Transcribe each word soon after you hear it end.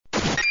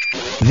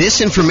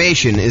This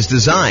information is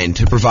designed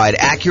to provide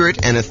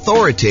accurate and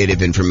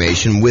authoritative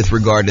information with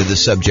regard to the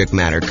subject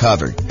matter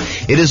covered.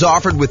 It is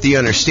offered with the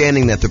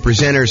understanding that the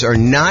presenters are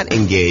not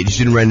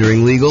engaged in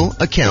rendering legal,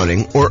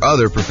 accounting, or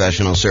other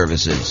professional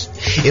services.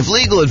 If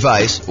legal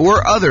advice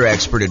or other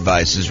expert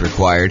advice is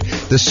required,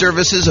 the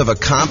services of a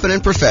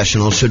competent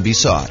professional should be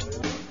sought.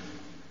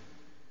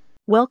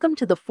 Welcome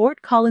to the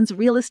Fort Collins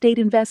Real Estate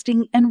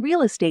Investing and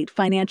Real Estate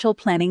Financial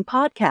Planning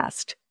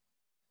Podcast.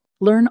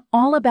 Learn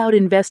all about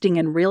investing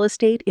in real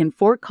estate in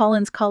Fort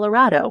Collins,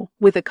 Colorado,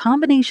 with a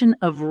combination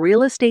of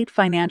real estate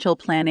financial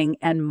planning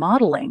and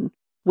modeling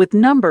with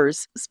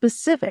numbers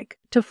specific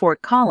to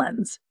Fort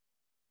Collins,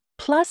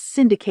 plus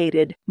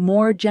syndicated,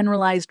 more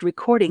generalized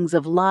recordings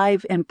of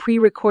live and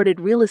pre-recorded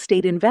real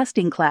estate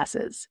investing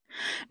classes,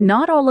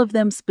 not all of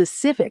them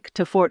specific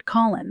to Fort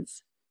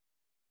Collins.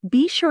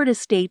 Be sure to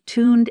stay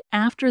tuned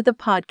after the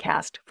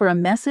podcast for a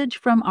message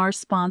from our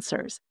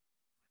sponsors.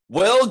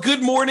 Well,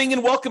 good morning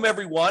and welcome,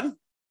 everyone.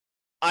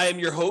 I am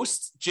your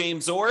host,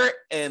 James Orr,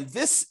 and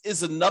this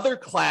is another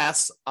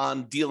class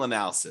on deal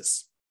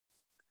analysis.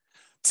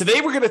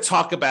 Today, we're going to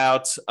talk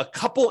about a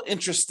couple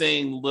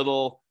interesting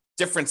little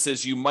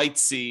differences you might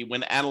see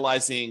when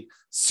analyzing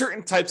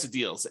certain types of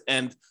deals.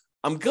 And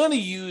I'm going to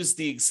use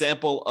the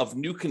example of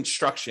new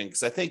construction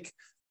because I think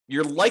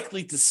you're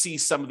likely to see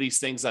some of these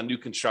things on new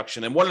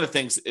construction. And one of the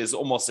things is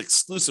almost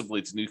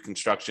exclusively to new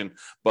construction,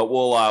 but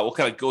we'll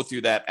kind of go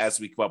through that as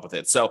we come up with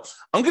it. So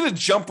I'm going to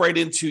jump right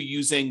into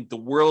using the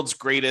world's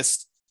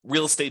greatest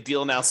real estate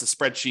deal analysis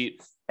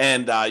spreadsheet.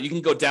 And you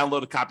can go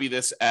download a copy of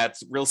this at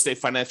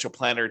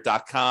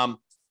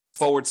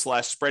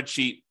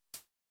realestateFinancialPlanner.com/spreadsheet.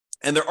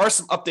 And there are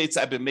some updates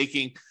I've been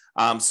making.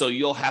 So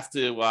you'll have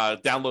to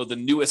download the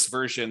newest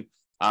version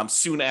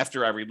soon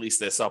after I release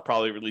this. I'll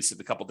probably release it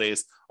in a couple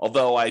days,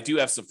 although I do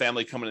have some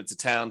family coming into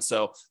town,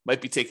 so might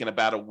be taking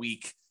about a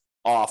week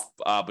off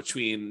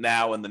between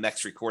now and the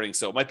next recording.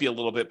 So it might be a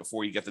little bit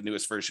before you get the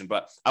newest version,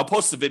 but I'll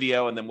post the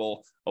video and then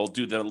we'll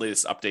do the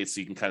latest updates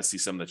so you can kind of see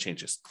some of the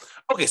changes.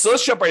 Okay, so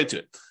let's jump right into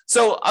it.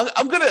 So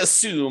I'm going to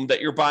assume that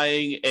you're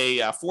buying a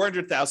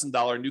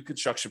 $400,000 new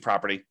construction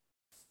property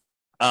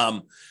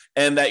and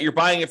that you're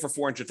buying it for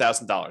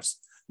 $400,000.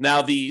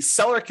 Now, the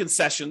seller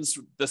concessions,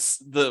 the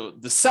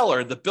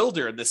seller, the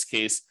builder in this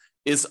case,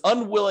 is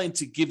unwilling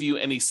to give you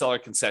any seller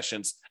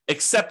concessions,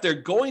 except they're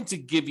going to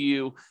give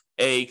you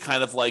a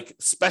kind of like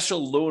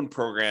special loan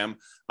program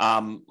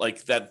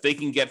like that they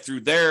can get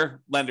through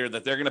their lender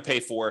that they're going to pay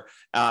for.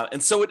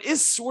 And so it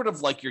is sort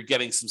of like you're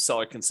getting some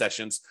seller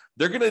concessions.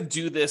 They're going to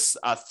do this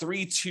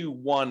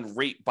 3-2-1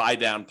 rate buy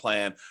down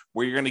plan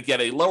where you're going to get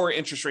a lower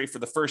interest rate for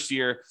the first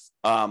year,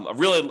 a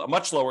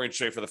much lower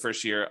interest rate for the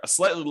first year, a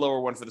slightly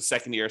lower one for the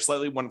second year, a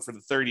slightly one for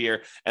the third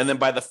year. And then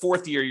by the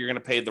fourth year, you're going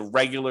to pay the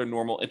regular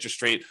normal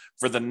interest rate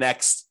for the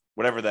next,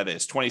 whatever that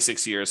is,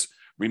 26 years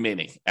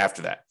remaining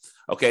after that.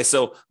 Okay,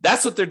 so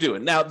that's what they're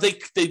doing. Now, they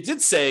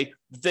did say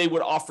they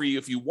would offer you,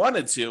 if you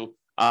wanted to,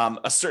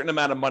 a certain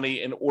amount of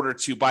money in order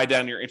to buy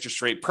down your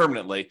interest rate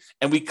permanently.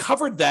 And we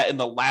covered that in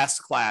the last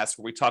class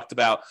where we talked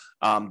about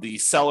the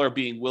seller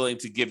being willing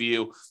to give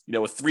you, a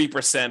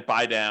 3%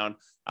 buy down,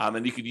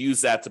 and you could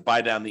use that to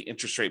buy down the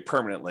interest rate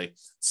permanently.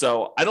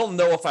 So I don't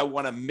know if I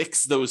want to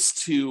mix those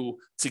two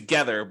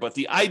together, but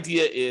the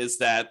idea is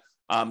that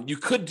you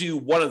could do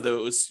one of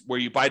those where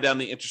you buy down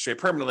the interest rate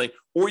permanently,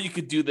 or you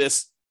could do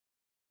this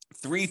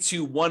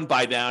 3-2-1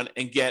 buy down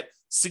and get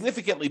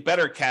significantly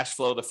better cash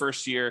flow the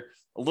first year,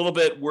 a little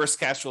bit worse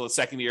cash flow the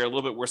second year, a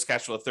little bit worse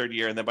cash flow the third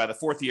year. And then by the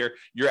fourth year,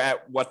 you're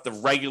at what the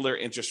regular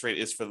interest rate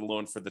is for the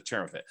loan for the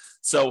term of it.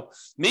 So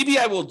maybe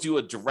I will do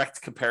a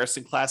direct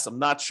comparison class. I'm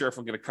not sure if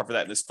I'm going to cover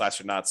that in this class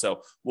or not.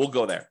 So we'll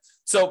go there.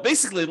 So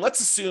basically,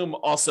 let's assume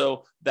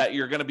also that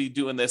you're going to be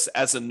doing this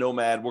as a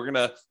nomad. We're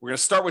going to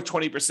start with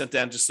 20%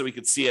 down just so we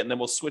can see it. And then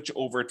we'll switch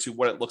over to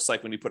what it looks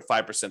like when you put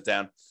 5%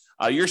 down.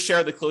 Your share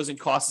of the closing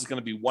cost is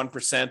going to be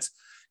 1%.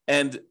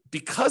 And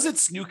because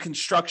it's new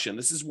construction,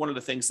 this is one of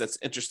the things that's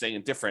interesting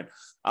and different.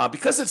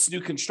 Because it's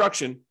new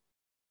construction,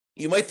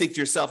 you might think to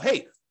yourself,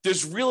 hey,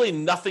 there's really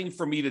nothing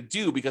for me to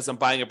do because I'm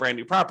buying a brand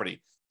new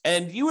property.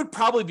 And you would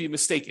probably be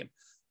mistaken.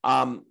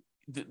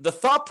 The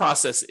thought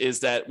process is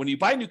that when you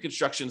buy new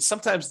construction,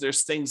 sometimes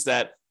there's things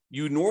that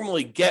you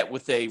normally get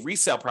with a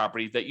resale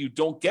property that you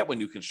don't get with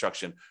new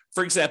construction.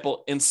 For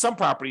example, in some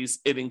properties,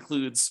 it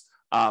includes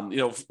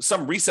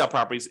some resale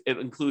properties, it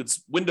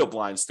includes window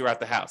blinds throughout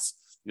the house.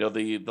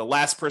 The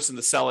last person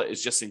to sell it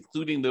is just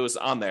including those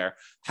on there.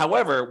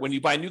 However, when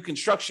you buy new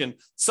construction,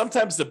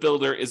 sometimes the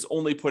builder is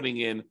only putting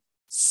in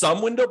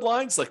some window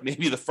blinds, like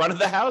maybe the front of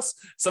the house.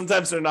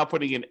 Sometimes they're not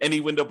putting in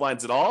any window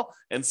blinds at all.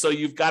 And so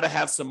you've got to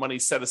have some money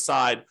set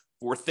aside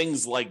for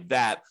things like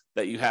that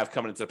you have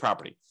coming into the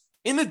property.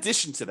 In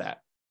addition to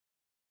that,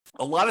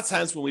 a lot of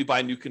times when we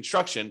buy new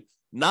construction,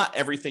 not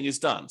everything is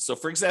done. So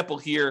for example,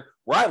 here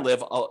where I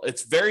live,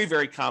 it's very,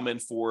 very common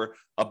for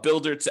a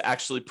builder to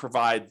actually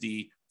provide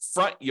the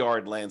front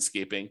yard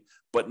landscaping,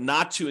 but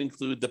not to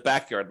include the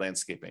backyard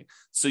landscaping.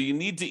 So you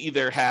need to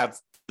either have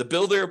the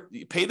builder,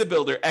 pay the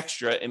builder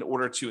extra in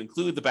order to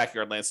include the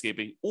backyard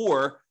landscaping,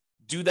 or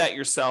do that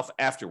yourself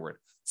afterward.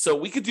 So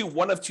we could do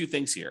one of two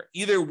things here.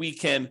 Either we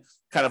can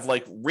kind of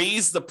like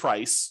raise the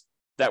price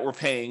that we're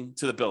paying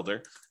to the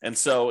builder. And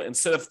so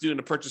instead of doing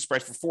a purchase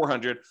price for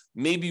 400,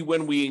 maybe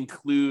when we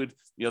include,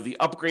 the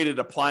upgraded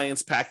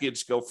appliance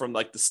package, go from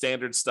like the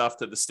standard stuff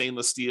to the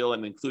stainless steel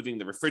and including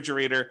the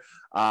refrigerator,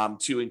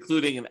 to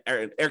including an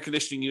air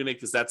conditioning unit,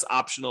 because that's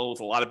optional with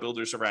a lot of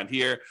builders around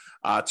here,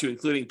 to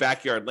including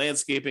backyard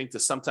landscaping, to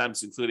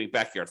sometimes including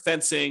backyard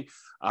fencing,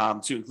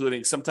 to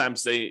including,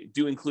 sometimes they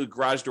do include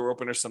garage door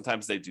openers,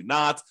 sometimes they do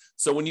not.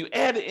 So when you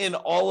add in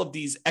all of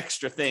these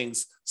extra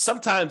things,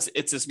 sometimes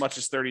it's as much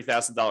as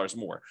 $30,000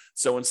 more.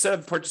 So instead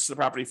of purchasing the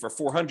property for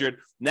 400,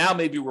 now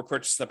maybe we're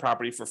purchasing the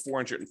property for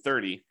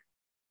 430.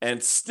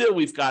 And still,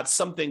 we've got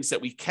some things that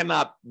we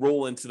cannot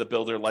roll into the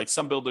builder. Like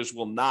some builders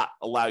will not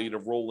allow you to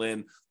roll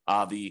in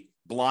the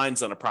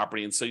blinds on a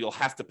property. And so you'll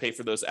have to pay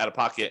for those out of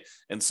pocket.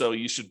 And so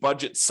you should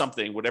budget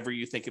something, whatever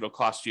you think it'll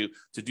cost you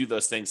to do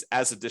those things,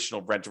 as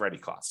additional rent ready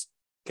costs.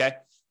 Okay.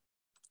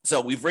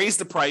 So we've raised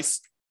the price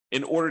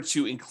in order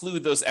to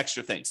include those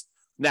extra things.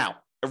 Now,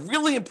 a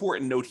really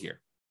important note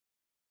here.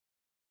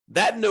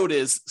 That note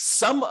is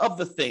some of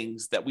the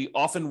things that we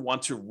often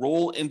want to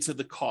roll into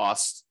the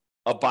cost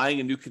of buying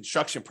a new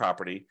construction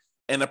property,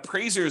 an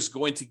appraiser is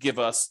going to give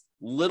us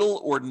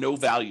little or no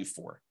value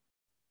for.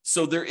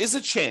 So there is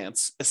a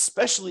chance,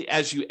 especially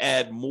as you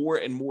add more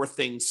and more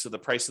things to the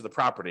price of the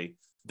property,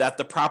 that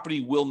the property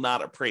will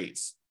not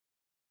appraise.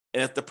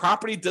 And if the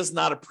property does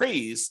not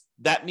appraise,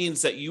 that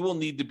means that you will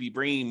need to be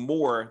bringing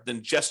more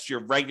than just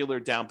your regular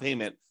down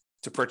payment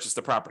to purchase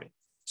the property.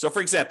 So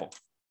for example,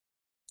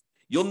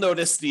 you'll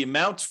notice the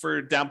amount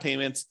for down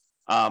payment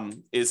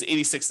is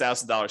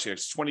 $86,000 here.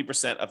 It's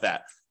 20% of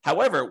that.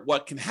 However,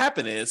 what can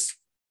happen is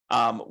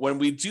when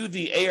we do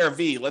the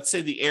ARV, let's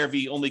say the ARV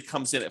only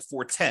comes in at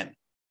 410.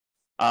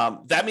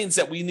 That means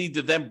that we need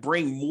to then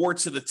bring more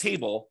to the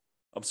table.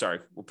 I'm sorry,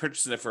 we're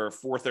purchasing it for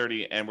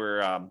 430 and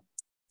we're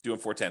doing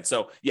 410.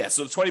 So yeah,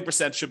 so the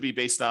 20% should be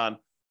based on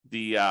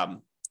the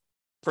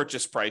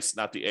purchase price,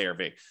 not the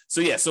ARV. So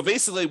yeah, so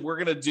basically we're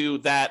going to do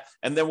that,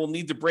 and then we'll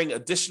need to bring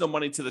additional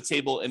money to the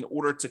table in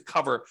order to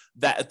cover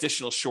that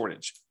additional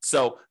shortage.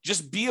 So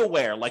just be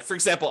aware, like for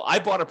example, I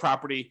bought a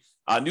property,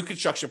 a new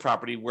construction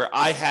property, where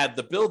I had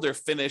the builder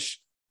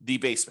finish the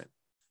basement.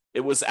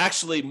 It was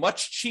actually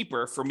much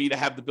cheaper for me to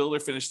have the builder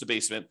finish the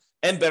basement,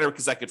 and better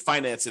because I could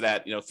finance it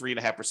at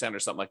 3.5% or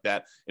something like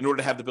that in order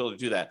to have the builder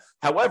do that.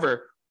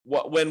 However,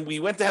 when we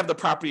went to have the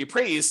property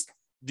appraised,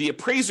 the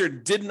appraiser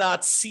did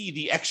not see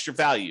the extra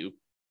value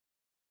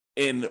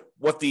in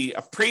what the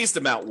appraised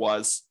amount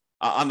was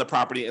on the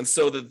property. And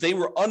so that they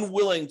were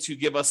unwilling to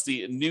give us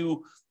the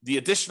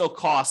additional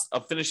cost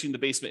of finishing the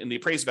basement in the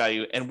appraised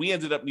value. And we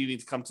ended up needing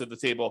to come to the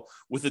table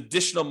with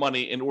additional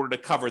money in order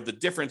to cover the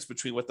difference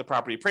between what the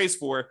property appraised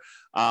for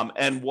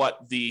and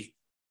what the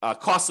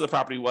cost of the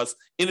property was,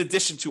 in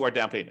addition to our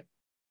down payment.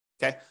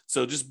 Okay.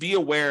 So just be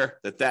aware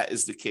that that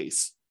is the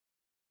case.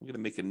 I'm going to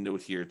make a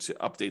note here to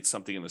update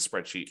something in the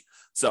spreadsheet,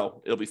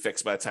 so it'll be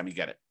fixed by the time you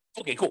get it.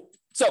 Okay, cool.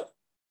 So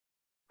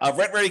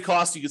rent ready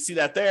cost, you can see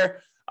that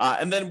there.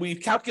 And then we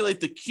calculate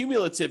the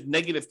cumulative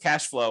negative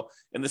cash flow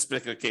in this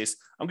particular case.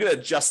 I'm going to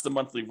adjust the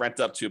monthly rent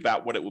up to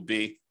about what it would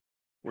be.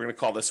 We're going to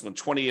call this one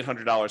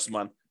 $2,800 a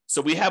month.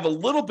 So we have a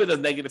little bit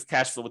of negative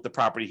cash flow with the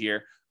property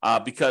here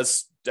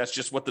because that's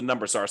just what the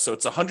numbers are. So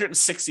it's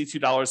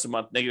 $162 a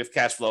month negative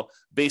cash flow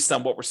based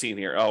on what we're seeing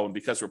here. Oh, and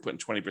because we're putting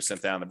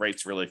 20% down, the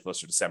rate's really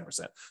closer to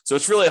 7%. So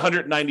it's really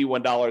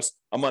 $191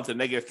 a month of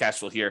negative cash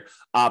flow here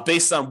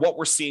based on what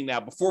we're seeing now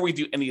before we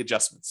do any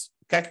adjustments.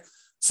 Okay.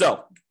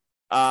 So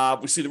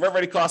we see the rent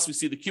ready costs. We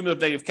see the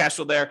cumulative negative cash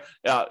flow there.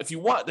 If you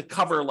want to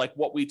cover like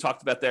what we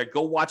talked about there,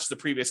 go watch the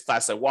previous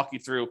class. I walk you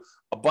through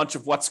a bunch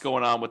of what's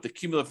going on with the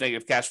cumulative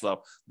negative cash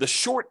flow. The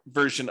short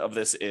version of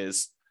this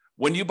is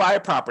when you buy a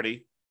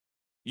property,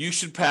 you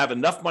should have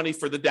enough money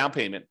for the down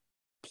payment,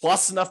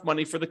 plus enough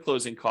money for the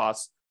closing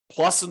costs,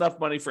 plus enough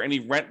money for any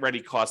rent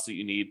ready costs that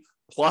you need,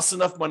 plus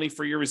enough money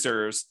for your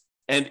reserves.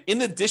 And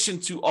in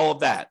addition to all of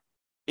that,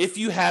 if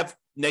you have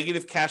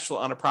negative cash flow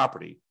on a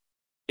property,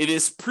 it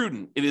is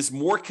prudent, it is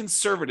more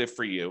conservative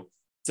for you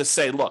to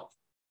say, look,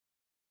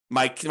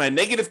 my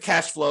negative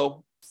cash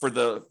flow for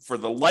the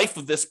life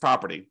of this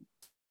property,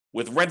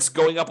 with rents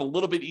going up a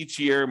little bit each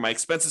year, my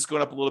expenses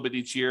going up a little bit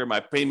each year, my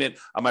payment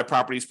on my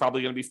property is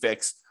probably going to be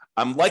fixed.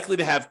 I'm likely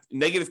to have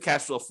negative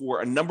cash flow for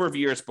a number of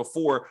years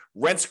before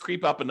rents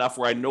creep up enough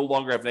where I no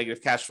longer have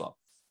negative cash flow.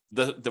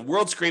 The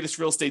world's greatest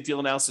real estate deal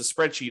analysis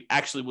spreadsheet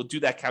actually will do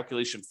that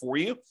calculation for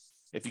you.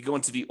 If you go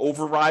into the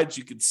overrides,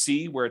 you can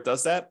see where it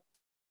does that.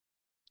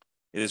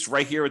 It is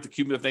right here with the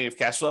cumulative negative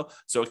cash flow.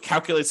 So it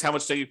calculates how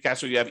much negative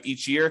cash flow you have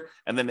each year,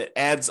 and then it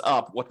adds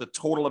up what the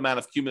total amount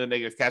of cumulative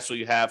negative cash flow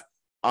you have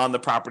on the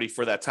property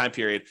for that time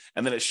period.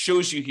 And then it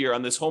shows you here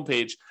on this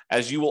homepage,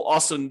 as you will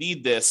also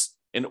need this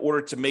in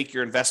order to make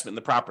your investment in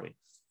the property.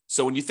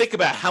 So when you think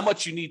about how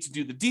much you need to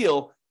do the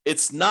deal,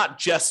 it's not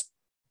just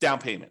down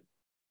payment.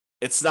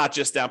 It's not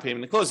just down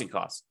payment and closing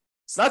costs.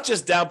 It's not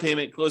just down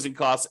payment, closing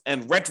costs,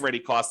 and rent ready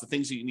costs, the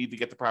things that you need to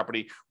get the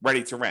property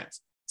ready to rent.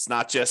 It's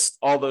not just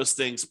all those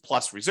things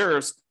plus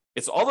reserves.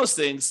 It's all those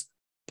things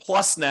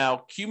plus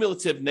now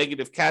cumulative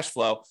negative cash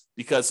flow,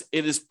 because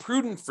it is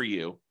prudent for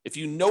you, if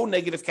you know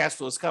negative cash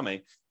flow is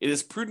coming, it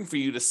is prudent for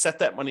you to set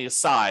that money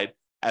aside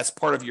as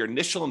part of your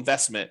initial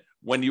investment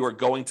when you are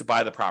going to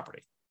buy the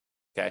property.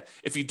 Okay.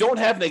 If you don't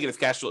have negative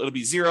cash flow, it'll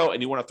be zero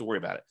and you won't have to worry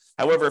about it.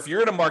 However, if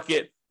you're in a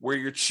market where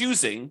you're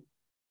choosing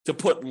to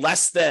put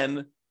less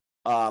than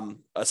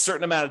a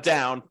certain amount of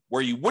down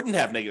where you wouldn't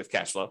have negative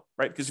cash flow,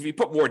 right? Because if you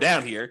put more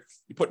down here,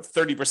 you put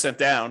 30%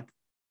 down,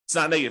 it's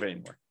not negative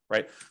anymore,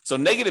 right? So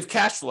negative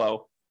cash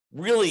flow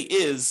really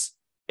is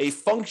a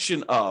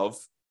function of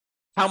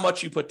how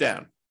much you put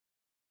down.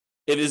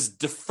 It is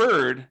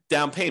deferred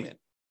down payment.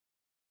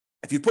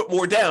 If you put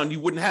more down, you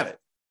wouldn't have it.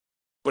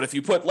 But if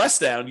you put less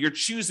down, you're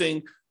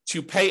choosing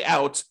to pay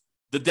out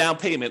the down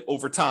payment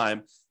over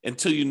time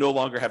until you no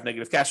longer have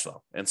negative cash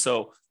flow. And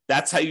so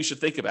that's how you should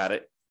think about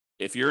it.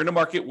 If you're in a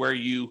market where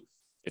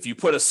if you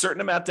put a certain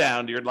amount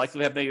down, you're likely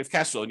to have negative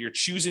cash flow, and you're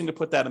choosing to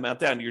put that amount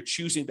down, you're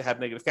choosing to have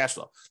negative cash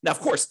flow. Now,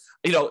 of course,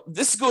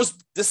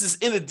 this is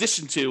in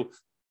addition to,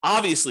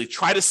 obviously,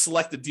 try to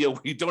select a deal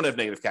where you don't have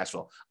negative cash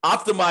flow.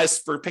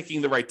 Optimize for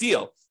picking the right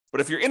deal.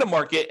 But if you're in a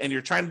market and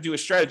you're trying to do a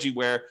strategy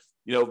where,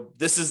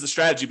 this is the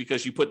strategy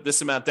because you put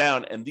this amount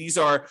down, and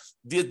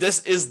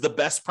this is the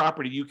best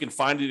property you can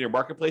find in your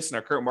marketplace in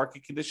our current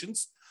market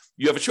conditions,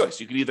 you have a choice.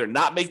 You can either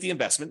not make the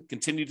investment,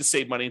 continue to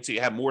save money until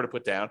you have more to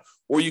put down,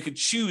 or you could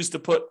choose to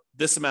put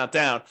this amount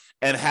down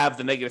and have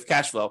the negative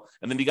cash flow.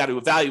 And then you got to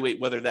evaluate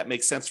whether that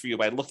makes sense for you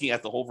by looking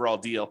at the overall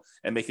deal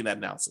and making that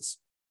analysis.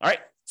 All right.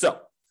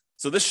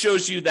 So this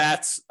shows you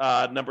that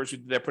numbers we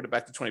did there, put it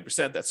back to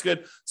 20%. That's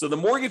good. So the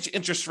mortgage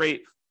interest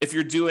rate, if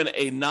you're doing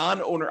a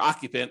non-owner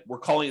occupant, we're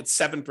calling it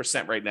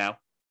 7% right now.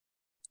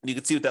 And you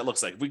can see what that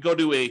looks like. If we go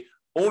to a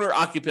owner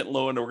occupant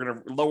loan, we're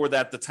going to lower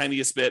that the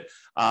tiniest bit,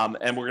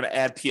 and we're going to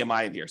add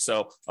PMI in here.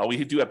 So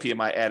we do have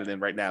PMI added in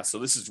right now. So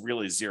this is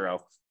really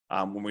zero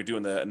when we're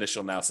doing the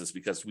initial analysis,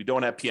 because we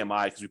don't have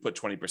PMI because we put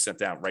 20%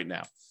 down right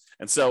now.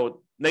 And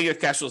so negative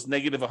cash flow is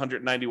negative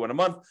 $191 a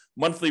month.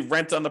 Monthly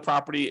rent on the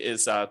property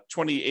is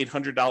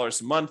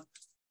 $2,800 a month.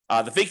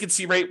 The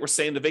vacancy rate, we're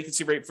saying the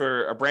vacancy rate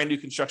for a brand new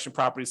construction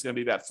property is going to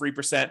be about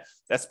 3%.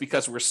 That's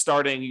because we're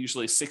starting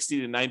usually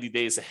 60 to 90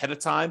 days ahead of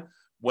time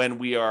when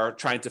we are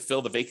trying to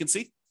fill the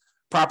vacancy.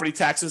 Property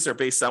taxes are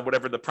based on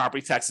whatever the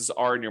property taxes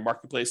are in your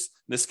marketplace.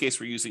 In this case,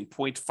 we're using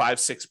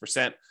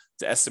 0.56%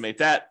 to estimate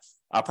that.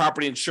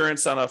 Property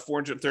insurance on a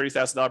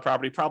 $430,000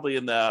 property, probably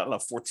in the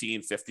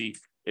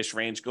 $1,450-ish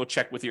range. Go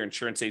check with your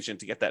insurance agent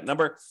to get that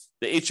number.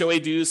 The HOA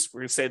dues,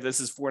 we're going to say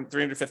this is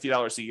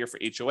 $350 a year for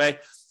HOA.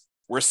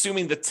 We're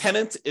assuming the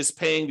tenant is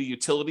paying the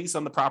utilities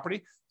on the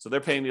property. So they're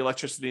paying the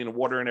electricity and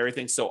water and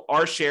everything. So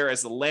our share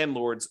as the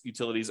landlord's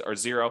utilities are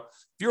zero.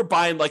 If you're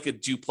buying like a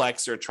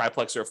duplex or a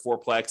triplex or a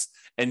fourplex,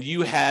 and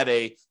you had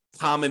a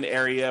common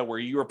area where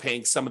you were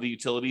paying some of the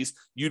utilities,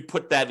 you'd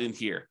put that in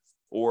here.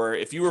 Or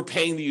if you were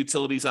paying the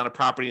utilities on a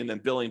property and then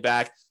billing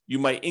back, you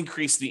might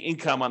increase the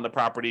income on the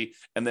property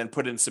and then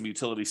put in some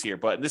utilities here.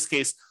 But in this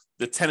case,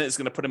 the tenant is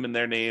going to put them in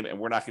their name, and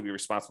we're not going to be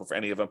responsible for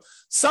any of them.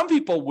 Some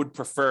people would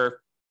prefer,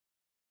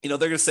 they're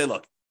going to say,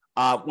 look,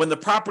 when the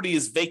property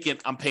is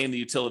vacant, I'm paying the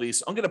utilities.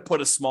 So I'm going to put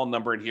a small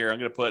number in here. I'm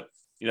going to put,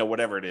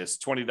 whatever it is,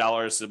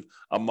 $20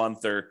 a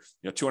month or,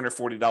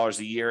 $240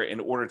 a year in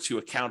order to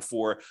account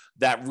for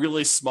that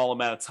really small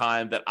amount of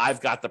time that I've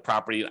got the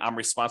property and I'm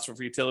responsible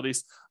for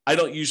utilities. I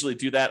don't usually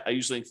do that. I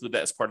usually include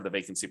that as part of the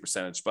vacancy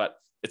percentage, but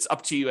it's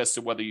up to you as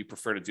to whether you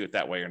prefer to do it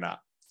that way or not.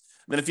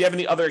 And then if you have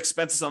any other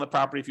expenses on the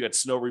property, if you had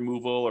snow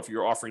removal or if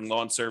you're offering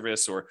lawn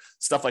service or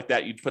stuff like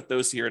that, you'd put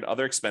those here in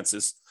other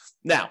expenses.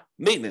 Now,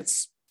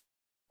 maintenance.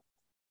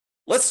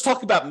 Let's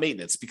talk about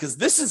maintenance, because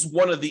this is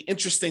one of the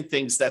interesting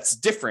things that's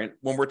different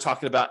when we're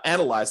talking about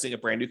analyzing a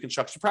brand new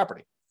construction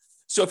property.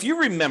 So if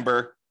you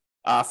remember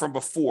from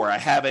before, I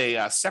have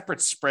a separate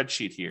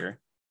spreadsheet here.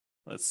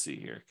 Let's see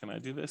here. Can I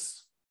do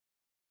this?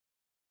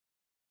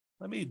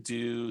 Let me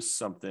do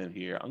something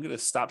here. I'm going to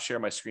stop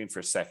sharing my screen for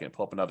a second and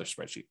pull up another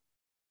spreadsheet.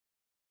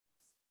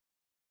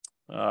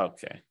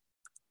 Okay.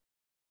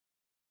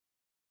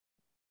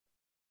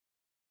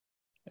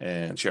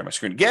 And share my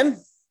screen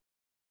again.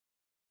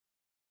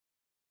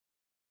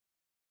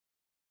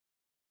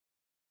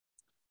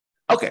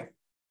 Okay,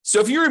 so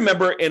if you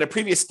remember in a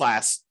previous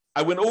class,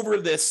 I went over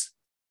this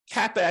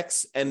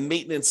CapEx and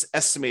maintenance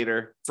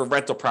estimator for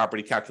rental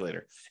property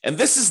calculator. And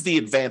this is the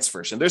advanced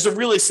version. There's a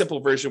really simple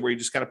version where you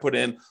just kind of put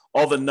in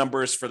all the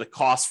numbers for the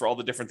cost for all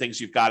the different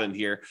things you've got in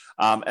here,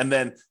 and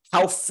then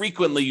how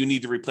frequently you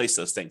need to replace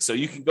those things. So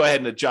you can go ahead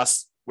and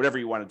adjust whatever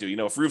you want to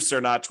do. If roofs are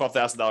not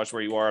 $12,000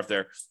 where you are, if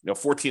they're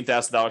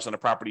 $14,000 on a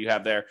property you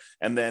have there,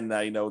 and then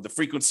the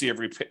frequency of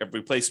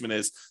replacement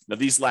is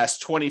these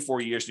last 24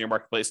 years in your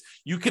marketplace,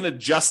 you can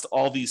adjust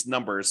all these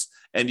numbers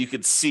and you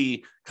can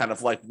see kind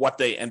of like what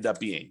they end up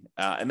being,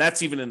 and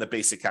that's even in the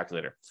basic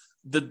calculator.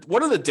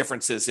 One of the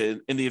differences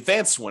in the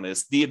advanced one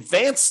is the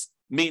advanced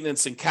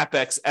maintenance and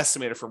CapEx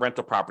estimator for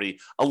rental property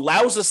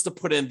allows us to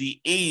put in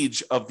the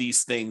age of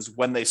these things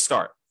when they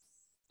start.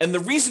 And the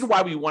reason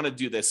why we want to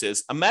do this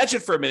is, imagine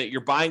for a minute,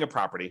 you're buying a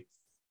property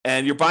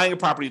and you're buying a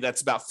property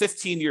that's about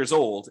 15 years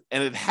old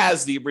and it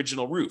has the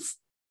original roof.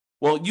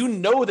 Well, you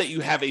know that you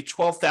have a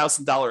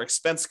 $12,000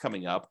 expense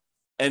coming up,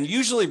 and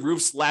usually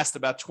roofs last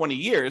about 20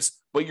 years,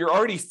 but you're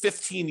already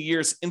 15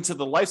 years into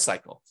the life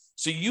cycle.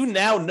 So you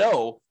now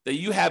know that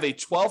you have a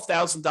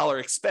 $12,000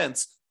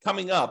 expense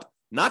coming up,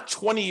 not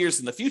 20 years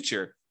in the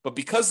future, but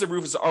because the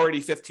roof is already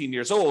 15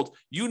 years old,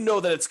 you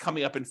know that it's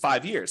coming up in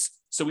 5 years.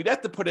 So we'd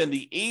have to put in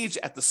the age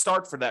at the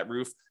start for that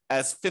roof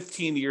as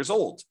 15 years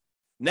old.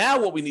 Now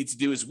what we need to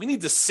do is we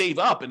need to save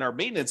up in our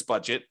maintenance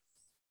budget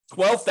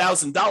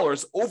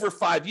 $12,000 over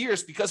 5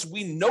 years because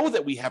we know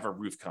that we have a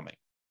roof coming,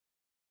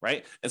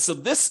 right? And so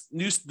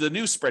the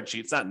new spreadsheet,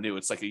 it's not new,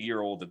 it's like a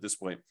year old at this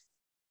point.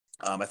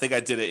 I think I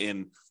did it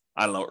in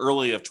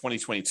early of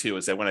 2022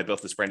 is that when I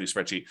built this brand new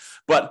spreadsheet.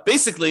 But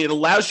basically, it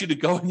allows you to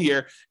go in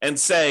here and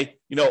say,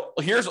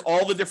 here's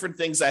all the different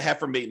things I have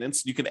for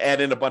maintenance. You can add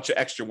in a bunch of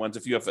extra ones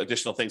if you have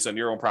additional things on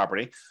your own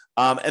property.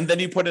 And then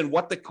you put in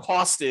what the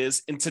cost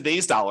is in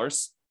today's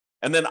dollars.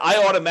 And then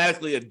I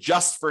automatically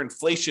adjust for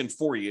inflation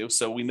for you.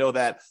 So we know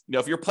that,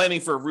 if you're planning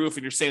for a roof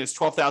and you're saying it's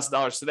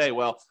 $12,000 today,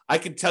 well, I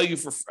can tell you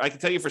for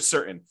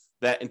certain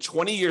that in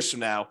 20 years from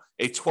now,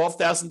 a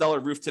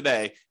 $12,000 roof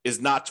today is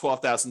not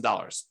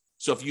 $12,000.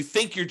 So if you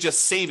think you're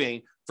just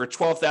saving for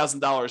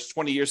 $12,000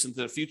 20 years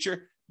into the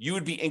future, you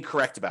would be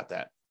incorrect about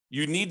that.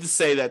 You need to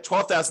say that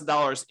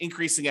 $12,000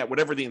 increasing at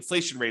whatever the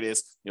inflation rate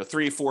is,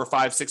 3, 4,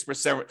 5,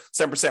 6%,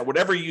 7%,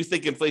 whatever you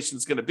think inflation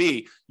is going to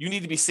be, you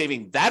need to be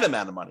saving that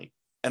amount of money,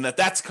 and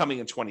that's coming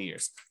in 20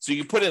 years. So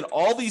you put in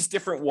all these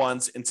different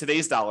ones in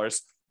today's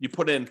dollars. You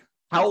put in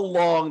how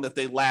long that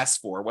they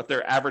last for, what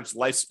their average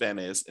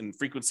lifespan is in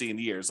frequency in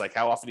years, like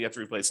how often you have to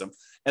replace them.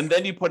 And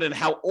then you put in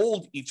how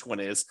old each one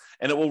is,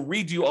 and it will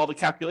redo all the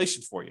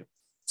calculations for you.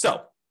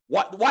 So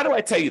why do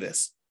I tell you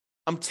this?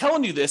 I'm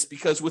telling you this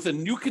because with a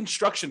new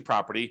construction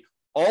property,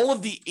 all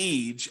of the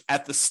age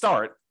at the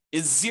start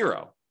is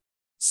 0.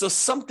 So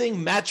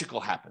something magical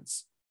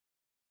happens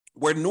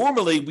where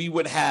normally we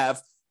would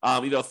have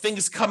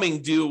things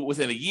coming due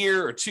within a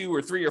year or 2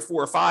 or 3 or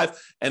 4 or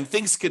 5, and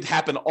things could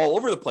happen all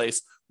over the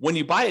place. When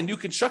you buy a new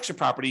construction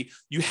property,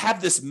 you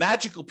have this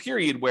magical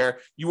period where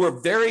you're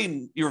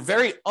very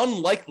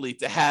unlikely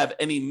to have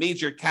any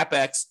major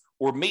CapEx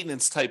or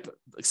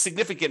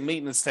significant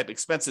maintenance type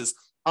expenses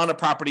on a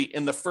property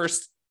in the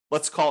first,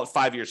 let's call it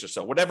 5 years or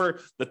so,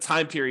 whatever the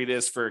time period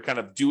is for kind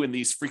of doing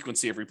these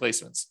frequency of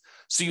replacements.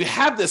 So you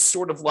have this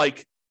sort of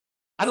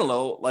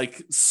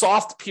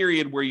soft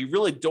period where you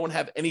really don't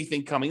have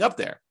anything coming up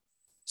there.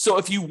 So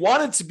if you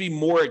wanted to be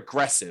more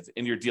aggressive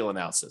in your deal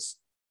analysis,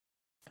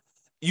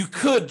 you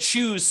could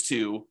choose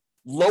to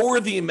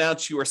lower the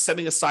amounts you are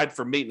setting aside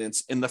for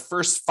maintenance in the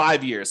first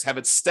 5 years, have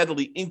it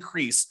steadily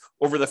increase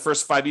over the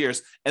first 5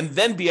 years, and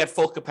then be at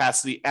full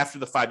capacity after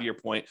the 5-year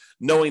point,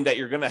 knowing that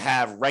you're going to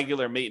have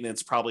regular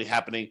maintenance probably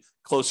happening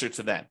closer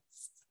to then.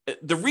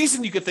 The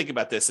reason you could think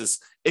about this is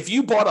if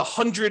you bought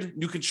 100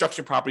 new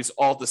construction properties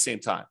all at the same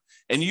time,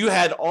 and you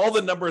had all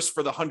the numbers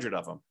for the 100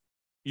 of them,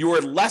 you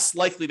are less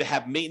likely to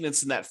have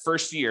maintenance in that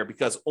first year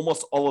because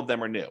almost all of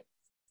them are new.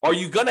 Are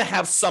you going to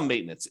have some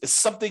maintenance? Is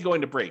something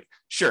going to break?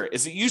 Sure.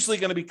 Is it usually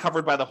going to be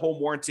covered by the home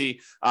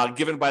warranty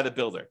given by the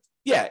builder?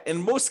 Yeah,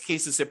 in most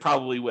cases, it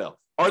probably will.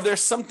 Are there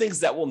some things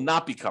that will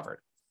not be covered?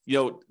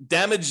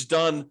 Damage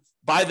done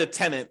by the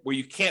tenant where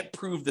you can't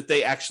prove that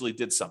they actually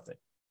did something,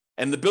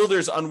 and the builder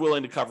is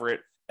unwilling to cover it,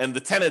 and the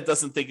tenant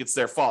doesn't think it's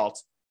their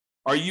fault.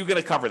 Are you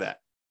going to cover that?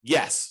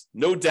 Yes,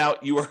 no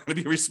doubt you are going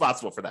to be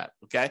responsible for that.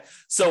 Okay.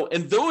 So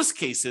in those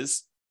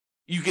cases,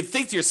 you could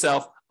think to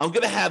yourself, I'm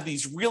going to have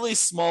these really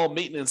small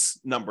maintenance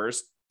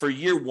numbers for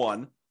year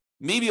 1,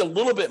 maybe a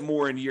little bit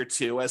more in year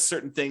 2, as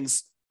certain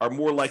things are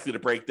more likely to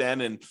break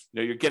then. And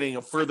you're getting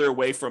further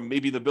away from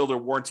maybe the builder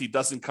warranty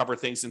doesn't cover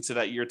things into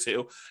that year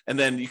 2. And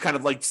then you kind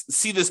of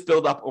see this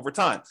build up over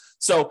time.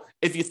 So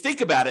if you think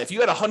about it, if you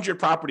had 100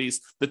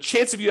 properties, the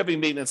chance of you having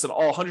maintenance on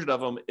all 100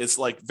 of them is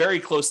very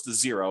close to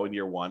 0 in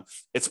year 1.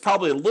 It's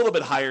probably a little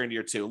bit higher in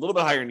year 2, a little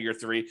bit higher in year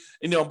 3.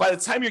 And by the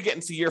time you're getting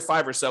to year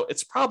 5 or so,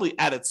 it's probably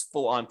at its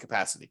full on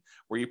capacity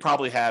where you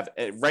probably have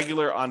a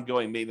regular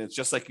ongoing maintenance,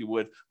 just like you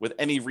would with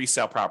any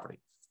resale property.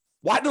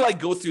 Why do I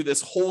go through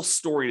this whole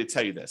story to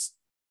tell you this?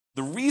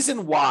 The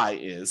reason why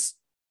is,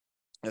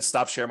 let's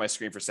stop sharing my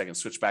screen for a second,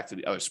 switch back to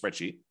the other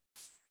spreadsheet.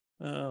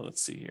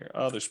 Let's see here,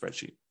 other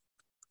spreadsheet.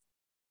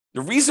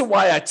 The reason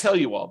why I tell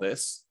you all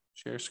this,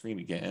 share screen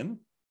again,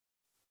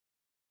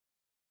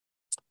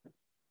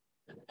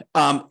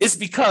 is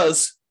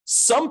because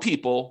some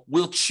people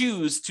will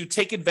choose to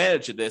take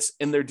advantage of this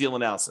in their deal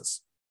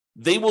analysis.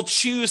 They will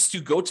choose to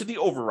go to the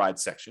override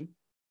section.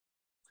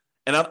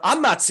 And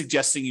I'm not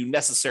suggesting you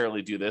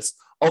necessarily do this,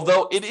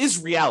 although it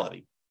is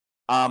reality.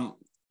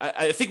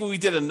 I think when we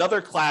did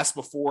another class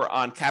before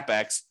on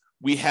CapEx,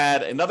 we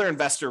had another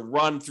investor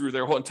run through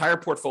their whole entire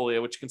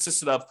portfolio, which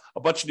consisted of a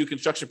bunch of new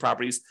construction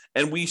properties.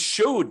 And we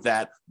showed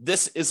that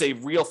this is a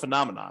real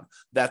phenomenon,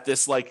 that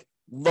this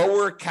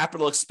lower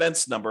capital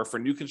expense number for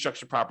new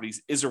construction properties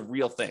is a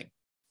real thing.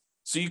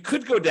 So you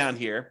could go down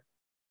here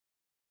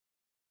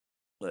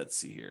let's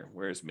see here.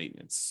 Where's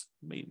maintenance?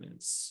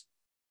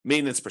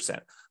 Maintenance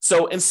percent.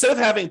 So instead of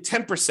having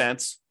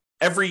 10%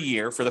 every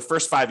year for the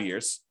first 5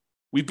 years,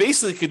 we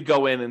basically could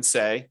go in and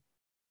say,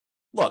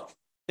 look,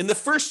 in the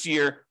first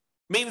year,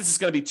 maintenance is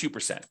going to be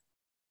 2%.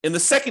 In the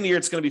second year,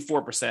 it's going to be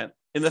 4%.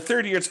 In the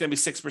third year, it's going to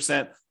be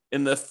 6%.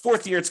 In the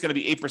fourth year, it's going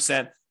to be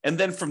 8%. And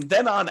then from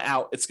then on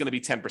out, it's going to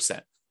be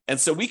 10%. And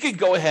so we could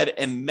go ahead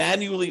and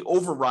manually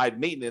override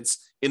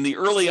maintenance in the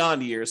early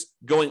on years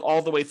going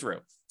all the way through.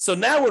 So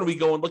now when we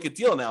go and look at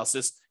deal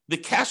analysis, the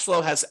cash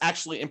flow has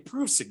actually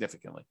improved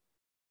significantly,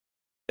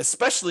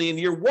 especially in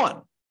year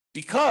one,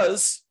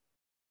 because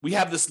we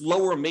have this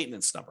lower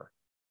maintenance number.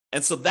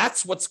 And so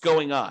that's what's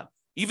going on.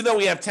 Even though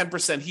we have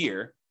 10%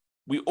 here,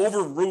 we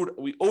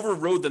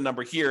overrode the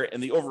number here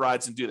and the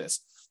overrides and do this.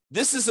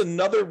 This is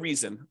another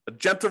reason, a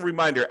gentle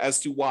reminder as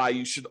to why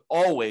you should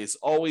always,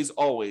 always,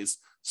 always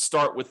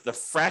start with the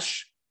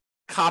fresh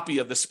copy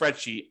of the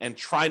spreadsheet and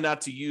try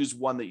not to use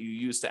one that you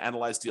used to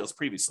analyze deals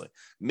previously.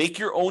 Make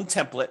your own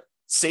template,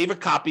 save a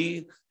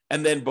copy,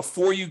 and then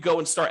before you go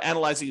and start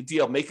analyzing a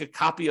deal, make a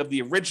copy of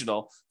the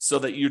original so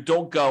that you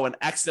don't go and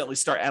accidentally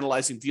start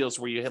analyzing deals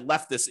where you had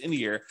left this in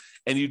here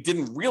and you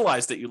didn't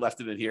realize that you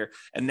left it in here.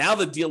 And now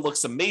the deal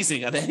looks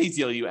amazing on any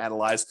deal you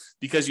analyze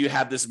because you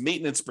have this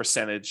maintenance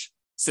percentage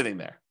sitting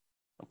there.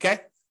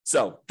 Okay?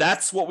 So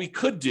that's what we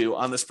could do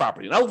on this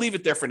property. And I'll leave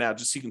it there for now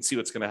just so you can see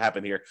what's going to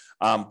happen here.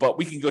 But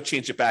we can go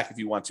change it back if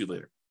you want to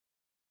later.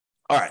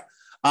 All right.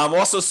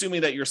 Also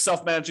assuming that you're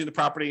self-managing the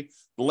property,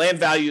 the land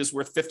value is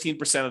worth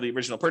 15% of the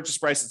original purchase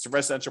price. It's a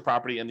residential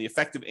property, and the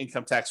effective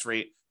income tax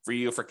rate for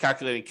you for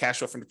calculating cash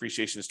flow from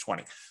depreciation is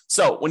 20.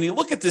 So when you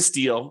look at this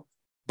deal,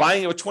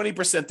 buying it with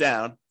 20%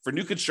 down for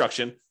new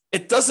construction,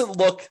 it doesn't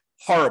look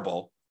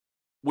horrible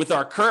with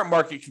our current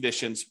market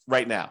conditions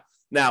right now.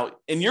 Now,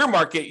 in your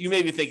market, you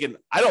may be thinking,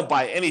 I don't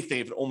buy anything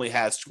if it only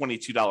has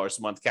 $22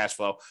 a month cash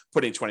flow,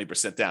 putting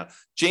 20% down.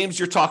 James,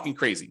 you're talking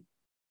crazy.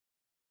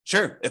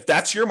 Sure, if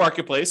that's your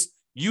marketplace,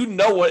 you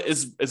know what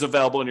is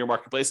available in your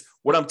marketplace.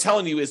 What I'm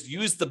telling you is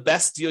use the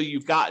best deal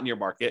you've got in your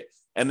market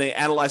and they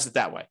analyze it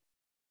that way.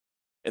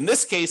 In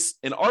this case,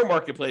 in our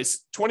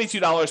marketplace,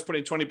 $22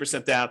 putting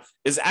 20% down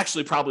is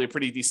actually probably a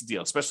pretty decent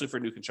deal, especially for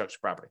new construction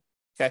property.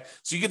 Okay,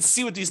 so you can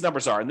see what these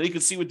numbers are, and then you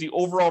can see what the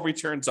overall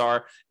returns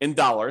are in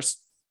dollars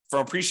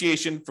from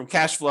appreciation, from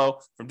cash flow,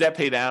 from debt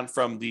pay down,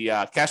 from the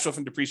cash flow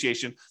from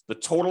depreciation, the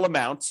total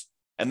amount.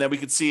 And then we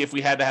could see if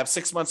we had to have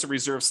 6 months of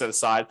reserves set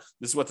aside,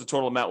 this is what the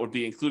total amount would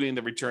be, including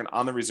the return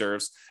on the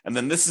reserves. And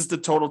then this is the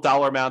total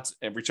dollar amount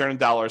and return in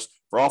dollars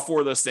for all four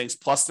of those things,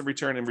 plus the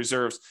return in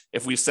reserves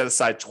if we set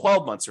aside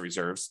 12 months of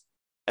reserves.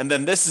 And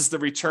then this is the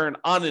return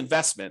on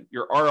investment,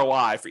 your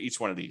ROI for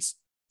each one of these.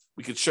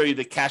 We could show you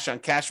the cash on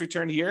cash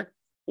return here,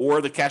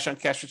 or the cash on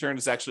cash return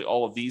is actually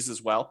all of these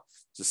as well.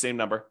 It's the same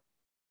number.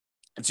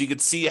 And so you can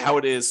see how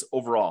it is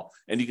overall.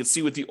 And you can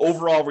see what the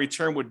overall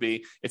return would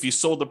be if you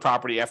sold the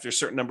property after a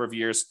certain number of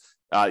years.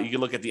 You can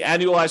look at the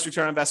annualized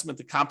return on investment,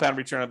 the compound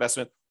return on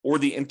investment, or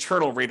the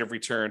internal rate of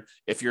return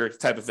if you're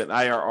type of an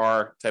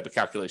IRR type of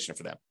calculation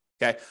for them.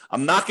 Okay.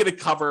 I'm not going to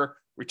cover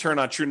return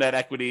on true net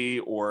equity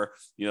or,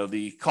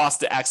 the cost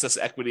to access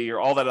equity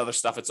or all that other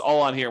stuff. It's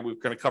all on here. We're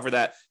going to cover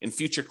that in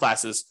future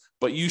classes,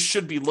 but you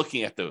should be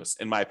looking at those,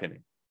 in my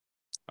opinion.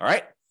 All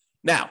right.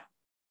 Now,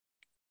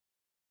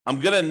 I'm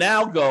going to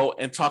now go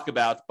and talk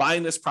about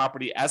buying this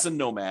property as a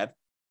nomad.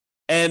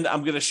 And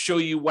I'm going to show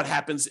you what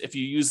happens if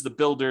you use the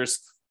builder's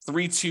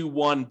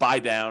 3-2-1 buy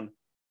down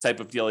type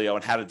of dealio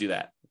and how to do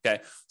that.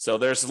 Okay. So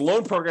there's a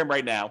loan program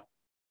right now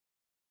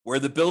where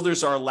the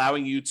builders are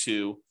allowing you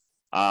to,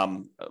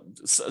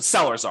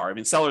 sellers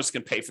are, sellers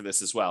can pay for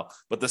this as well,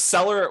 but the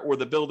seller or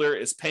the builder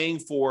is paying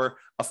for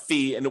a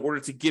fee in order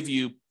to give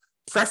you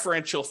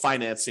preferential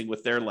financing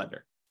with their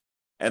lender.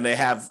 And they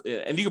have,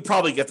 and you could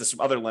probably get this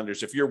from other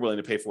lenders if you're willing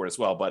to pay for it as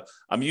well. But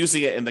I'm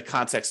using it in the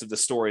context of the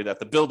story that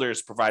the builder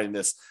is providing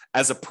this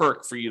as a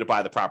perk for you to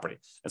buy the property.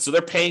 And so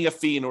they're paying a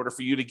fee in order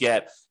for you to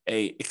get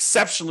a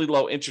exceptionally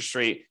low interest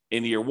rate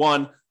in year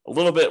one, a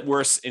little bit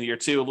worse in year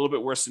two, a little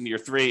bit worse in year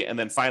three, and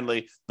then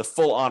finally the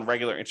full on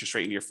regular interest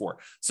rate in year four.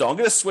 So I'm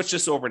going to switch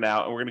this over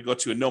now, and we're going to go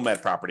to a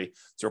nomad property.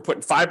 So we're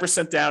putting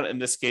 5% down in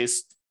this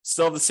case,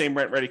 still have the same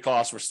rent ready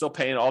costs. We're still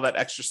paying all that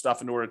extra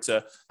stuff in order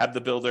to have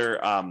the builder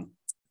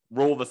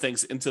roll the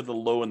things into the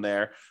loan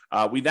there.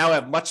 We now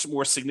have much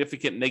more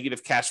significant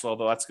negative cash flow,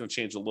 though that's going to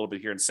change a little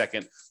bit here in a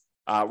second.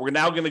 We're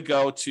now going to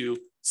go to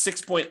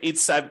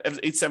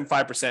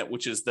 6.875%,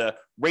 which is the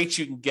rate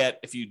you can get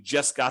if you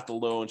just got the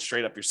loan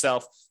straight up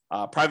yourself.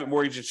 Private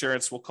mortgage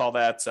insurance, we'll call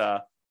that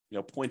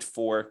 0.4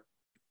 or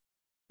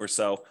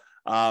so.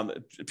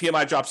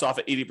 PMI drops off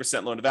at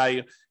 80% loan to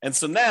value. And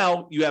so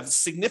now you have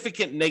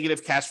significant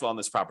negative cash flow on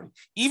this property,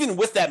 even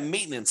with that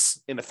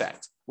maintenance in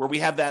effect, where we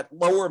have that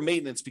lower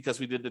maintenance because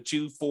we did the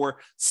 2, 4,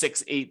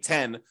 6, 8,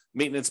 10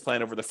 maintenance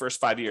plan over the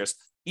first 5 years.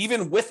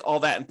 Even with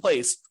all that in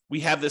place, we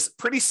have this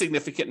pretty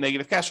significant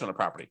negative cash flow on the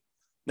property.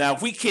 Now,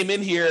 if we came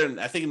in here, and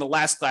I think in the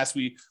last class,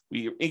 we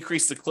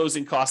increased the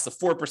closing cost to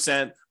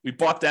 4%. We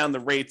brought down the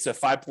rate to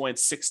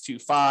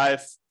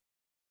 5.625.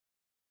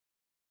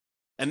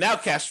 And now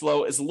cash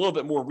flow is a little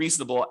bit more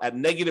reasonable at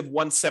negative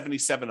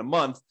 177 a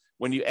month.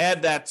 When you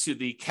add that to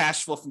the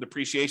cash flow from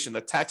depreciation,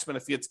 the tax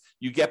benefits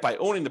you get by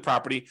owning the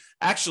property,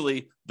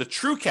 actually the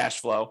true cash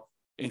flow,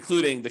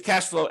 including the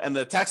cash flow and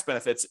the tax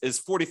benefits, is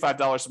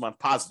 $45 a month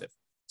positive.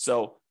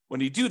 So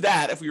when you do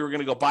that, if we were going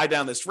to go buy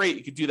down this rate,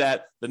 you could do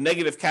that. The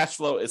negative cash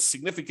flow is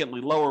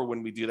significantly lower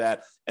when we do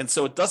that. And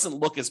so it doesn't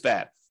look as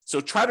bad. So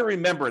try to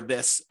remember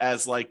this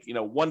as like,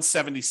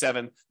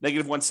 177,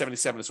 negative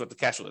 177 is what the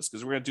cash flow is,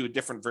 because we're going to do a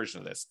different version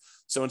of this.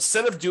 So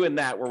instead of doing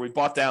that, where we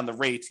bought down the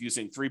rate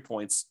using 3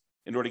 points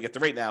in order to get the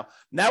rate now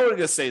what we're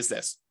going to say is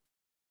this.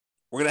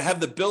 We're going to have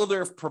the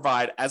builder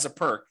provide as a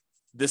perk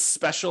this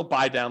special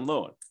buy down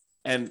loan.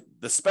 And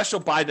the special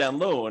buy down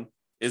loan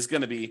is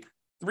going to be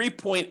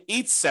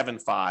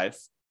 3.875,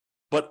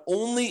 but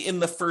only in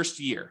the first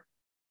year.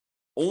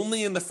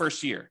 Only in the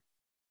first year.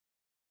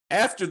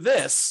 After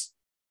this,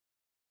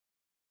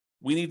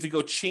 we need to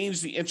go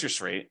change the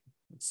interest rate.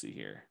 Let's see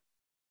here.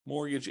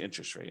 Mortgage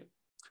interest rate.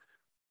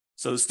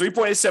 So it's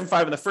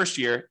 3.875 in the first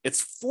year.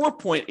 It's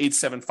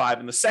 4.875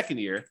 in the second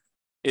year.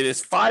 It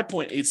is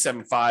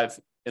 5.875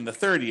 in the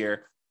third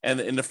year.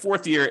 And in the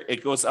fourth year,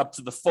 it goes up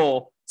to the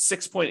full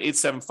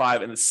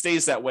 6.875, and it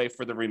stays that way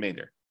for the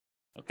remainder.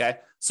 Okay.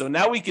 So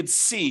now we could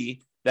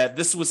see that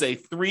this was a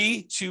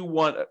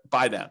 3-2-1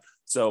 buy down.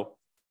 So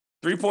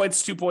 3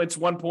 points, 2 points,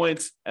 1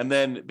 point, and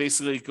then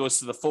basically it goes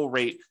to the full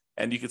rate.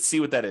 And you can see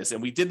what that is.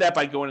 And we did that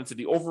by going into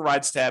the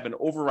overrides tab and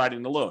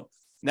overriding the loan.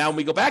 Now, when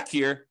we go back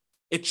here,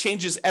 it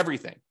changes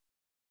everything.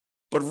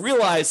 But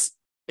realize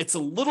it's a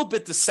little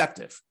bit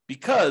deceptive,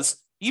 because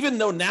even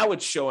though now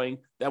it's showing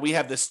that we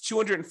have this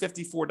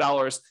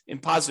 $254 in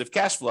positive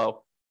cash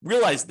flow,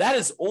 realize that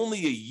is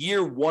only a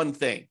year one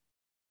thing.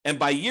 And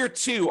by year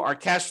two, our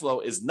cash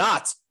flow is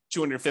not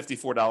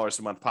 $254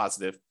 a month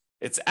positive.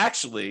 It's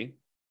actually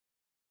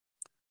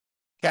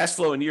cash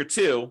flow in year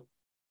two,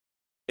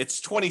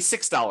 it's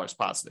 $26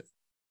 positive,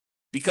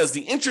 because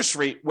the interest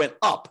rate went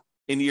up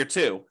in year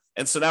two.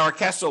 And so now our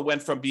cash flow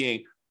went from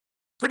being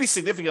pretty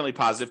significantly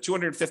positive,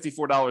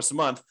 $254 a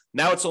month.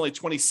 Now it's only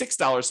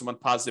 $26 a month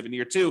positive in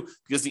year two,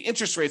 because the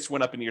interest rates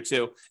went up in year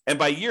two. And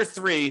by year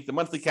three, the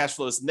monthly cash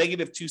flow is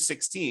negative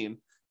 $216.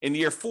 In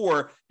year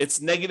four,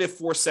 it's negative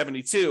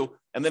 $472.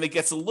 And then it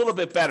gets a little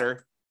bit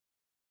better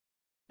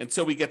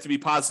until we get to be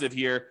positive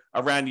here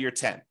around year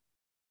 10.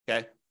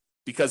 Okay.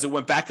 Because it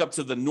went back up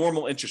to the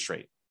normal interest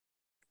rate.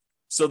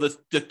 So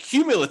the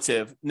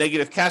cumulative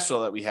negative cash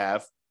flow that we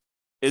have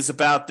is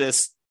about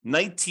this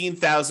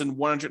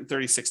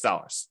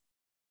 $19,136.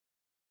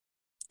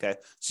 Okay,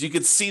 so you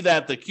can see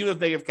that the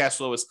cumulative negative cash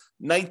flow is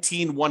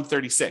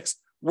 $19,136.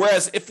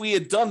 Whereas if we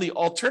had done the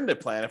alternative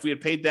plan, if we had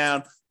paid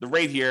down the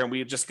rate here and we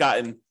had just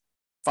gotten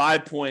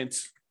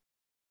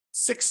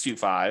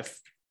 5.625,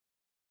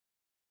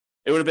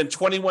 it would have been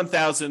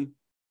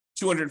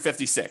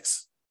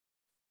 $21,256.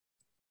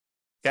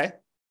 Okay,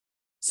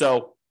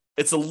 so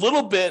it's a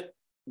little bit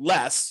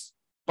less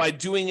by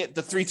doing it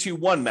the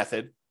 3-2-1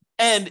 method.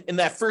 And in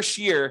that first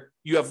year,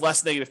 you have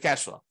less negative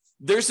cash flow.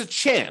 There's a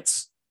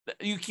chance,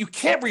 you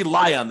can't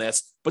rely on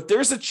this, but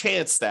there's a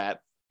chance that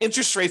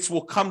interest rates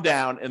will come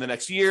down in the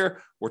next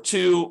year or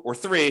 2 or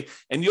 3,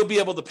 and you'll be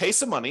able to pay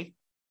some money.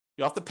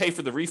 You'll have to pay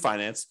for the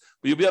refinance,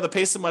 but you'll be able to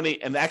pay some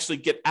money and actually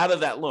get out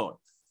of that loan.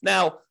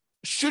 Now,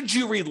 should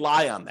you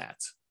rely on that?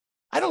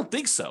 I don't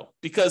think so,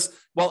 because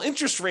while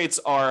interest rates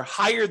are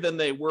higher than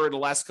they were in the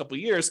last couple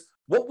of years,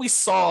 what we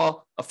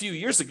saw a few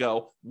years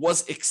ago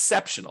was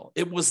exceptional.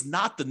 It was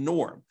not the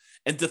norm.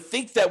 And to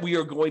think that we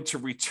are going to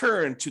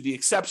return to the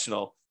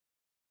exceptional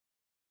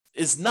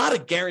is not a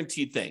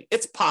guaranteed thing.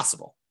 It's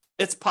possible.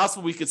 It's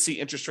possible we could see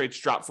interest rates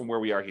drop from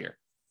where we are here.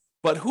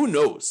 But who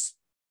knows?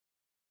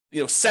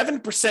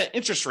 7%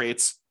 interest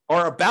rates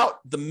are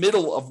about the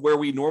middle of where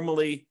we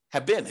normally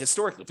have been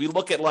historically. If we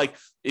look at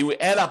if we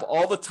add up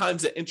all the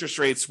times that interest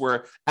rates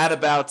were at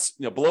about,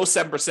 below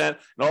 7% and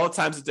all the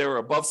times that they were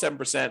above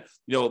 7%,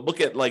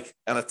 look at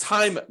on a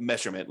time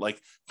measurement,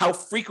 how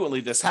frequently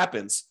this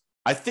happens.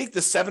 I think the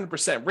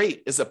 7%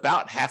 rate is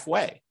about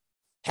halfway.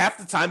 Half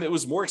the time it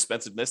was more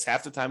expensive than this,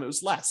 half the time it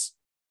was less.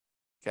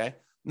 Okay.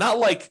 Not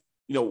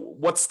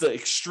what's the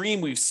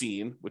extreme we've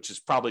seen, which is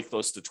probably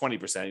close to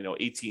 20%,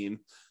 18,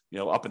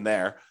 up in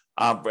there.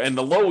 And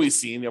the low we've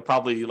seen,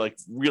 probably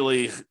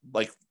really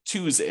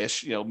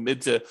twos-ish,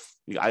 mid to,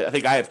 I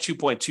think I have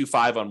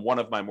 2.25 on one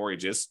of my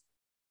mortgages.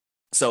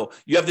 So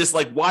you have this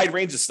wide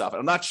range of stuff. And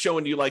I'm not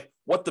showing you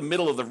what the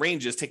middle of the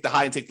range is, take the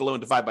high and take the low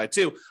and divide by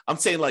 2. I'm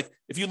saying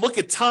if you look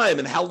at time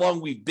and how long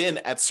we've been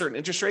at certain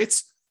interest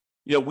rates,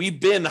 we've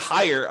been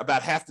higher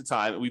about half the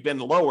time. We've been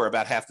lower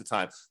about half the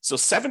time. So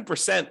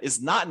 7%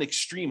 is not an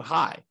extreme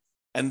high.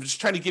 And I'm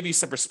just trying to give you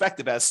some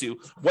perspective as to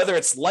whether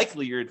it's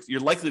likely you're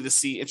likely to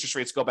see interest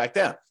rates go back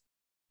down.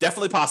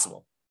 Definitely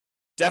possible.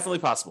 Definitely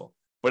possible.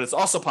 But it's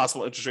also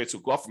possible interest rates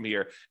will go up from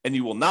here and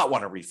you will not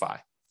want to refi.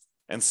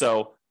 And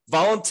so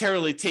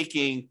voluntarily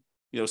taking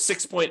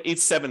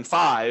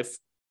 6.875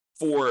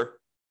 for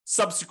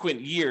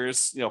subsequent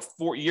years,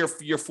 for year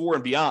 4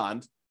 and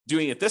beyond,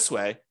 doing it this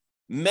way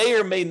may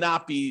or may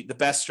not be the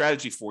best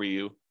strategy for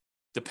you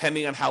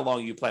depending on how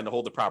long you plan to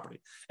hold the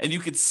property. And you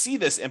can see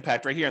this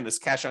impact right here in this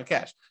cash on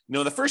cash.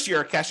 The first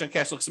year, cash on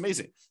cash looks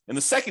amazing. In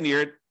the second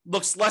year, it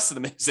looks less than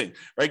amazing,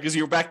 right? Because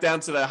you're back down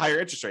to the higher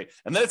interest rate.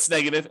 And then it's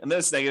negative, and then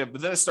it's negative,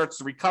 but then it starts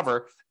to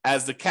recover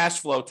as the cash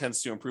flow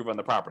tends to improve on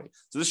the property.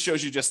 So this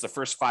shows you just the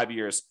first 5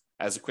 years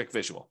as a quick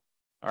visual.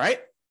 All right.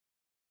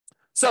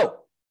 So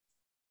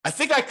I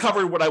think I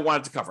covered what I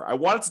wanted to cover. I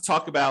wanted to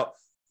talk about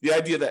the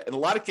idea that in a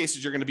lot of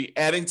cases, you're going to be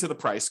adding to the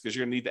price because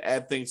you're going to need to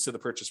add things to the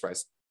purchase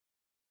price.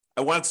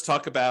 I wanted to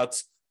talk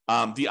about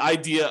the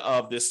idea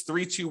of this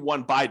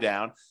 3-2-1 buy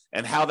down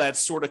and how that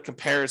sort of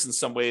compares in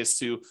some ways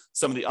to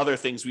some of the other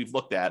things we've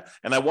looked at.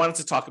 And I wanted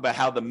to talk about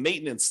how the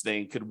maintenance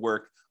thing could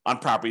work on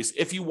properties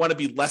if you want to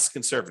be less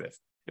conservative.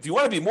 If you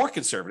want to be more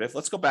conservative,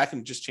 let's go back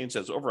and just change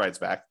those overrides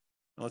back.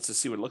 And let's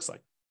just see what it looks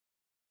like.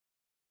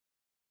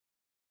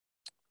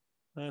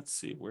 Let's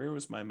see, where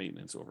was my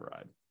maintenance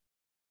override?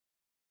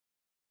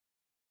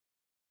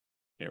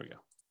 Here we go.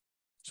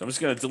 So I'm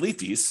just going to delete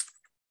these.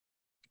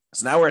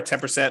 So now we're at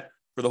 10%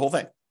 for the whole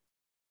thing.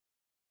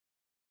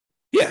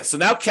 Yeah, so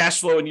now cash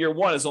flow in year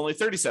one is only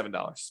 $37.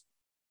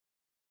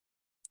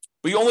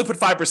 But you only put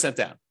 5%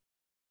 down.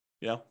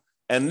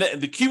 And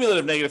the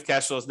cumulative negative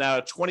cash flow is now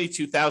at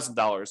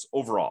 $22,000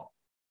 overall,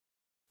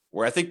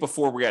 where I think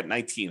before we were at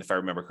 19, if I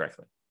remember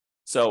correctly.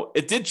 So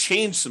it did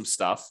change some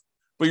stuff,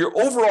 but your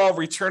overall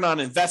return on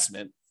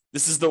investment,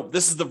 this is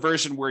the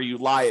version where you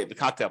lie at the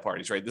cocktail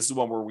parties, right? This is the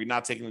one where we're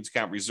not taking into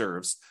account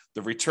reserves.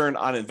 The return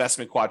on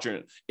investment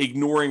quadrant,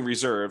 ignoring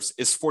reserves,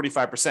 is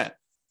 45%.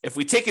 If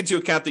we take into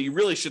account that you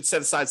really should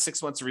set aside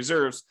 6 months of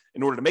reserves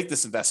in order to make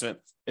this investment,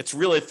 it's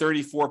really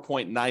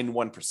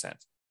 34.91%.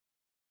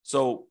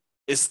 So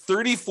is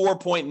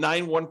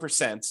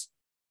 34.91%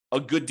 a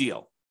good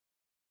deal?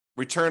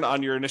 Return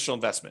on your initial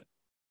investment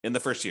in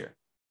the first year?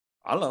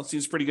 I don't know.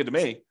 Seems pretty good to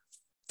me.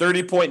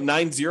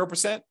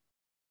 30.90%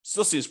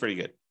 still seems pretty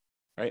good,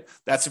 right?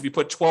 That's if you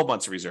put 12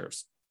 months of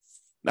reserves.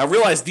 Now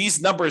realize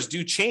these numbers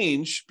do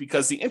change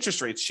because the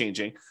interest rate's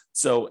changing.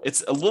 So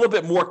it's a little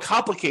bit more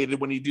complicated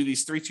when you do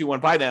these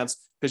 3-2-1 buy downs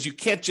because you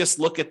can't just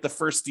look at the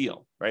first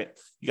deal, right?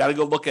 You got to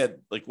go look at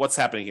like what's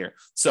happening here.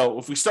 So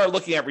if we start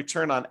looking at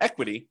return on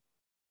equity,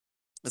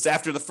 it's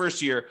after the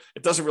first year,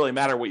 it doesn't really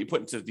matter what you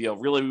put into the deal.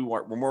 Really,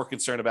 we're more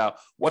concerned about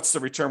what's the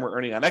return we're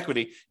earning on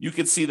equity. You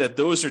can see that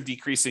those are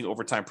decreasing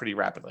over time pretty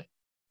rapidly,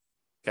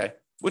 okay?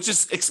 Which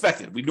is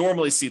expected. We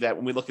normally see that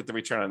when we look at the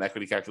return on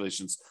equity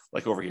calculations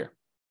like over here,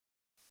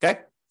 okay?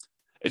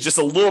 It's just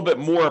a little bit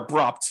more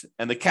abrupt,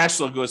 and the cash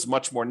flow goes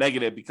much more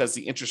negative because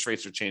the interest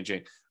rates are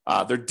changing.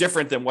 They're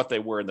different than what they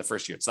were in the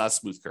first year. It's not a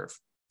smooth curve.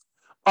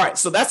 All right,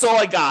 so that's all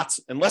I got.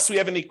 Unless we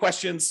have any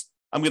questions,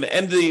 I'm going to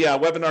end the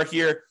webinar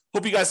here.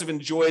 Hope you guys have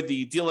enjoyed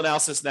the deal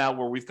analysis now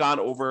where we've gone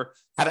over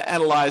how to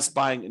analyze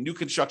buying a new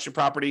construction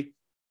property.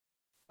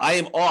 I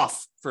am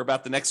off for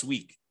about the next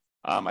week.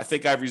 I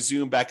think I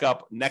resume back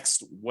up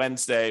next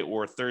Wednesday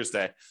or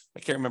Thursday. I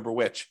can't remember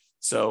which.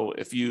 So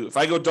if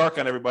I go dark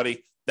on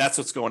everybody, that's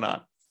what's going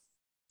on.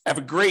 Have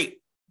a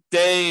great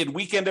day and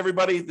weekend,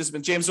 everybody. This has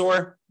been James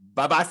Orr.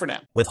 Bye-bye for now.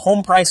 With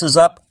home prices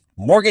up,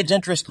 mortgage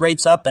interest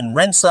rates up, and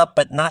rents up,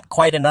 but not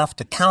quite enough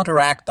to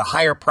counteract the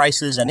higher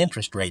prices and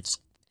interest rates,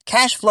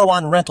 cash flow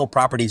on rental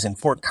properties in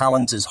Fort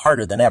Collins is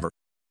harder than ever.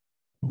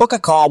 Book a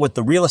call with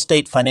the Real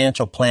Estate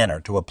Financial Planner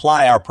to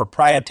apply our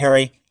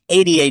proprietary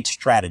 88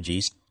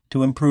 strategies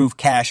to improve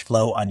cash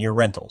flow on your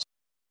rentals.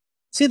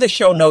 See the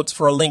show notes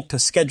for a link to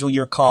schedule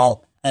your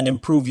call and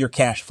improve your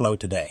cash flow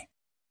today.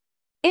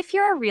 If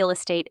you're a real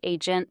estate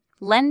agent,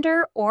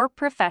 lender, or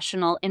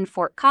professional in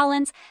Fort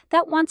Collins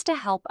that wants to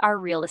help our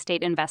real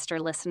estate investor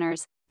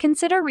listeners,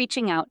 consider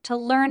reaching out to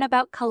learn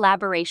about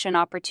collaboration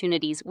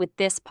opportunities with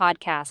this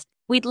podcast.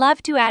 We'd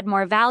love to add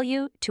more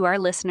value to our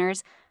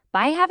listeners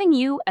by having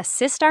you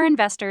assist our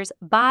investors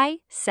buy,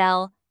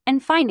 sell,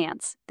 and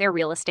finance their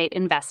real estate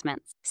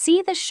investments.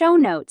 See the show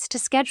notes to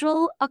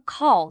schedule a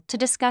call to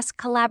discuss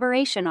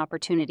collaboration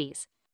opportunities.